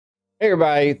Hey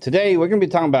everybody, today we're going to be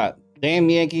talking about Damn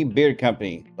Yankee Beard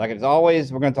Company. Like as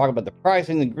always, we're going to talk about the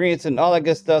pricing, the ingredients, and all that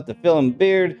good stuff to fill in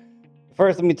beard.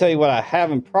 First, let me tell you what I have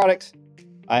in products.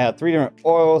 I have 3 different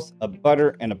oils, a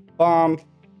butter, and a balm.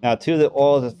 Now 2 of the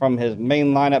oils is from his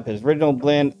main lineup, his original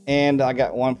blend, and I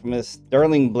got 1 from his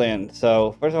sterling blend.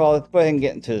 So first of all, let's go ahead and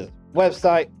get into his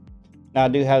website. Now I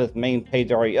do have this main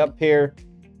page already up here.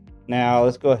 Now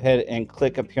let's go ahead and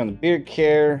click up here on the beard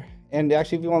care. And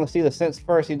actually, if you want to see the scents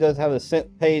first, he does have a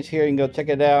scent page here. You can go check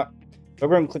it out. But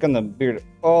we're going to click on the beard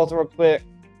oils real quick.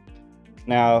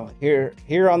 Now, here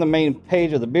on the main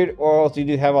page of the beard oils, you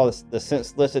do have all the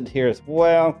scents listed here as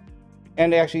well.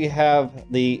 And they actually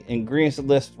have the ingredients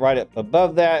list right up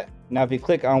above that. Now, if you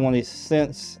click on one of these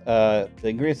scents, the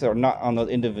ingredients are not on those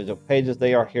individual pages.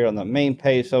 They are here on the main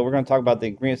page. So we're going to talk about the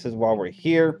ingredients while we're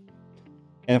here.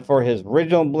 And for his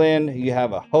original blend, you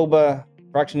have a jojoba,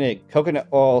 fractionated coconut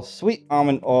oil, sweet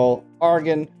almond oil,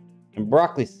 argan, and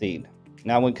broccoli seed.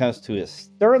 Now when it comes to his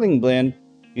sterling blend,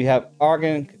 you have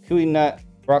argan, kukui nut,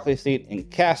 broccoli seed,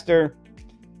 and castor.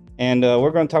 And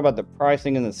we're going to talk about the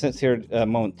pricing and the scents here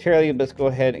momentarily. Let's go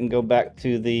ahead and go back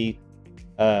to the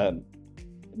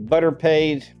butter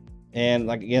page. And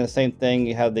like again, the same thing,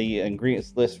 you have the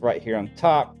ingredients list right here on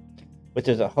top, which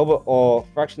is a jojoba oil,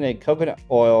 fractionated coconut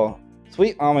oil,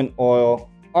 sweet almond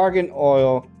oil, argan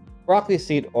oil, broccoli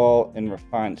seed oil, and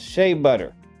refined shea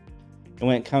butter. And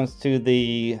when it comes to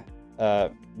the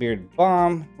beard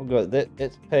balm, we'll go to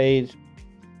its page,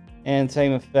 and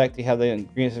same effect, you have the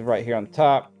ingredients right here on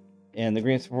top. And the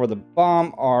ingredients for the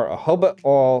balm are a jojoba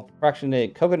oil,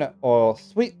 fractionated coconut oil,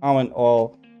 sweet almond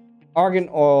oil, argan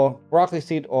oil, broccoli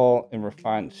seed oil, and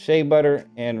refined shea butter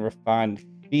and refined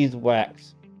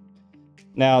beeswax.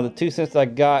 Now the 2 scents I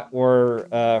got were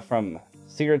from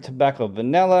cedar tobacco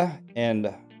vanilla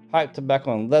and pipe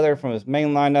tobacco and leather from his main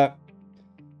lineup.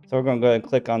 So we're going to go ahead and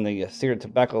click on the cedar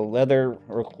tobacco leather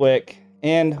real quick,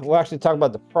 and we'll actually talk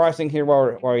about the pricing here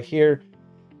while we're here,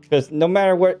 because no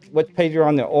matter which page you're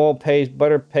on, the oil page,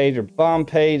 butter page, or balm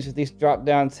page, these drop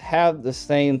downs have the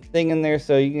same thing in there.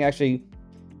 So you can actually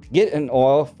get an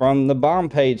oil from the balm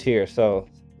page here. So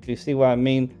if you see what I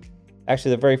mean,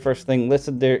 actually the very first thing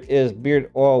listed there is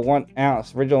beard oil 1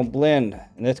 ounce original blend,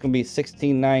 and that's going to be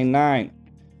 $16.99.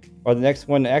 Or the next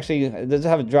one, actually, it doesn't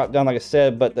have a drop down like I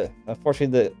said, but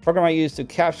unfortunately the program I use to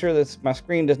capture this, my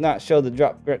screen does not show the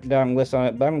drop down list on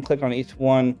it, but I'm going to click on each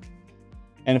one.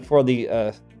 And for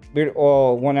the beard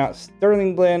oil 1 ounce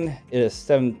sterling blend, it is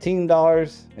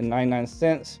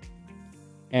 $17.99.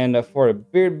 And for a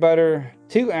beard butter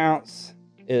 2 ounce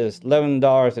is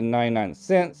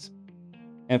 $11.99.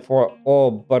 And for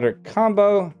oil butter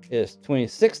combo is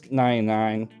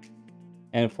 $26.99.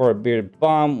 And for a beard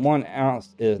balm 1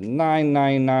 ounce is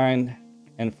 $9.99.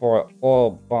 And for an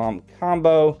oil balm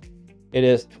combo, it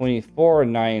is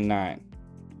 $24.99.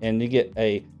 And you get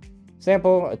a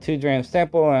sample, a 2-gram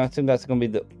sample, and I assume that's going to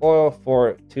be the oil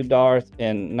for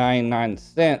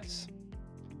 $2.99.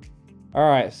 All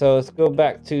right, so let's go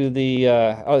back to the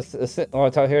I'll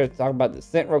talk here to talk about the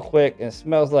scent real quick. It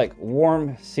smells like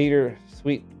warm cedar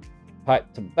sweet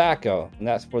pipe tobacco, and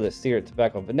that's for the cedar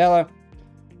tobacco vanilla.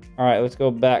 All right, let's go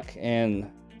back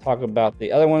and talk about the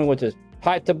other one, which is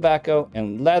pipe tobacco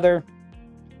and leather.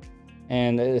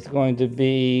 And it's going to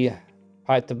be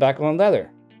pipe tobacco and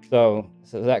leather. So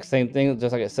it's the exact same thing,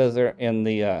 just like it says there in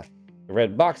the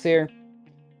red box here.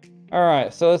 All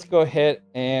right, so let's go ahead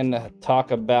and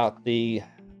talk about the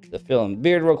fill in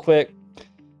beard real quick.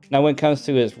 Now, when it comes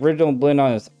to his original blend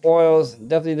on his oils,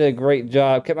 definitely did a great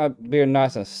job. Kept my beard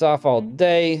nice and soft all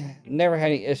day. Never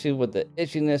had any issues with the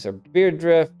itchiness or beard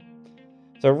drift.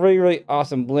 So really, really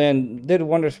awesome blend. Did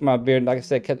wonders for my beard. Like I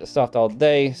said, kept it soft all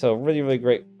day. So really, really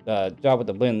great job with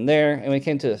the blend there. And when it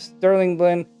came to the sterling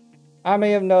blend, I may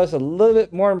have noticed a little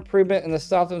bit more improvement in the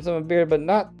softness of my beard, but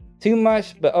not too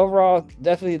much. But overall,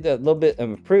 definitely a little bit of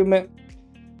improvement.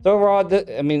 So overall,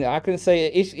 I mean, I couldn't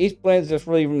say each blend is just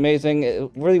really amazing.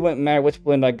 It really wouldn't matter which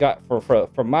blend I got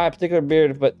for my particular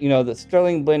beard, but you know, the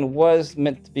sterling blend was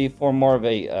meant to be for more of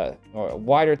a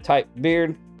wider type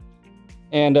beard.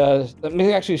 And let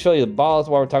me actually show you the bottles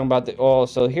while we're talking about the oil.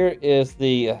 So here is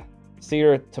the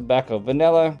cedar tobacco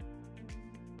vanilla,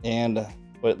 and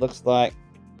what it looks like.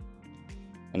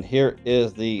 And here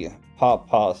is the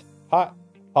Pawpaw's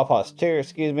cherry,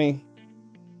 excuse me.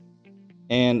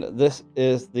 And this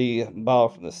is the bottle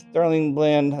from the sterling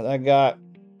blend that I got.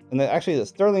 And then actually the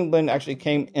sterling blend actually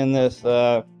came in this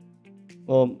little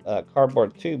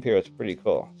cardboard tube here. It's pretty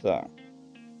cool. So,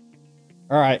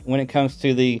 all right, when it comes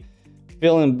to the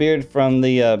fill-in beard from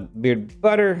the beard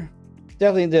butter,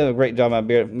 definitely did a great job on my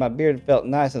beard. My beard felt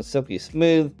nice and silky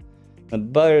smooth. The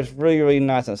butter is really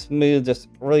nice and smooth. Just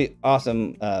really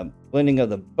awesome blending of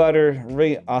the butter.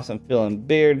 Really awesome feeling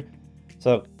beard.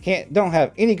 So don't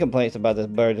have any complaints about this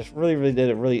butter. Just really did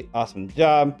a really awesome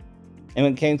job. And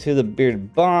when it came to the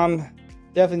beard balm,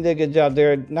 definitely did a good job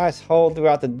there. Nice hold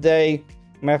throughout the day.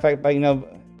 Matter of fact, you know,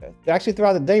 actually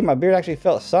throughout the day, my beard actually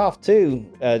felt soft too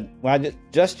when I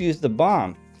just used the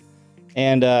balm.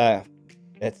 And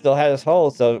it still had its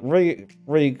hold, so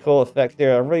really cool effect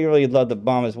there. I really love the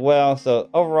balm as well. So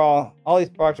overall, all these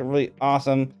products are really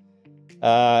awesome.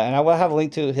 And I will have a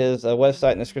link to his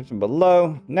website in the description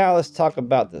below. Now let's talk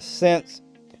about the scents.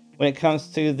 When it comes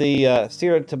to the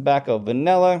Cedar Tobacco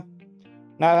Vanilla,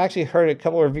 now I've actually heard a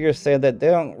couple of reviewers say that they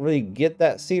don't really get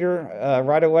that cedar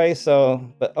right away.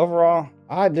 But overall,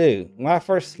 I do. When I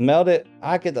first smelled it,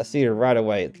 I get the cedar right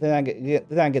away. Then I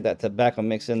get that tobacco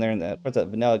mix in there, and of course that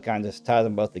vanilla kind of just ties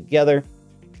them both together.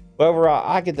 But overall,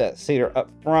 I get that cedar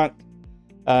up front.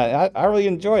 I really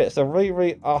enjoy it. So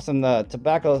really awesome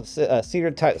tobacco cedar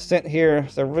type scent here.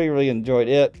 So really enjoyed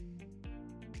it.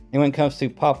 And when it comes to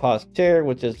Pawpaw's Chair,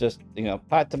 which is just, you know,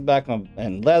 pipe tobacco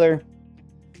and leather.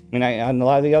 I mean, a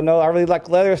lot of y'all know I really like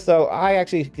leather, so I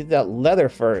actually get that leather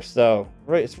first. So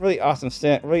it's really awesome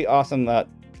scent, really awesome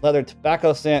leather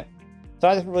tobacco scent. So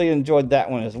I just really enjoyed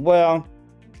that one as well.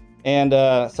 And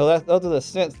so those are the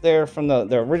scents there from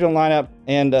the original lineup.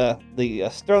 And the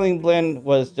Sterling blend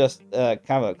was just kind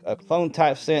of a clone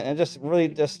type scent, and just really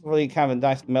kind of a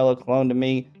nice mellow clone to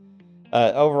me.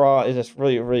 Overall, it's just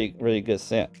really good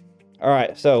scent. All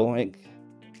right, so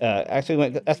actually,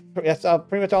 that's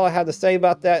pretty much all I have to say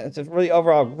about that. It's just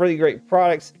overall really great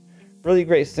products, really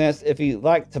great scents. If you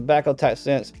like tobacco type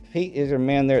scents, Pete is your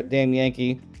man there at Damn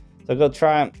Yankee. So go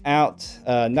try them out.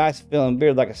 Nice feeling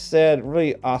beard, like I said,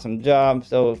 really awesome job.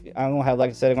 So I'm gonna have, like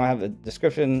I said, I'm gonna have a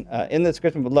description in the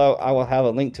description below. I will have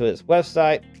a link to his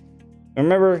website.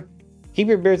 Remember, keep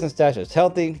your beards and stashes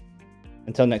healthy.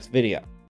 Until next video.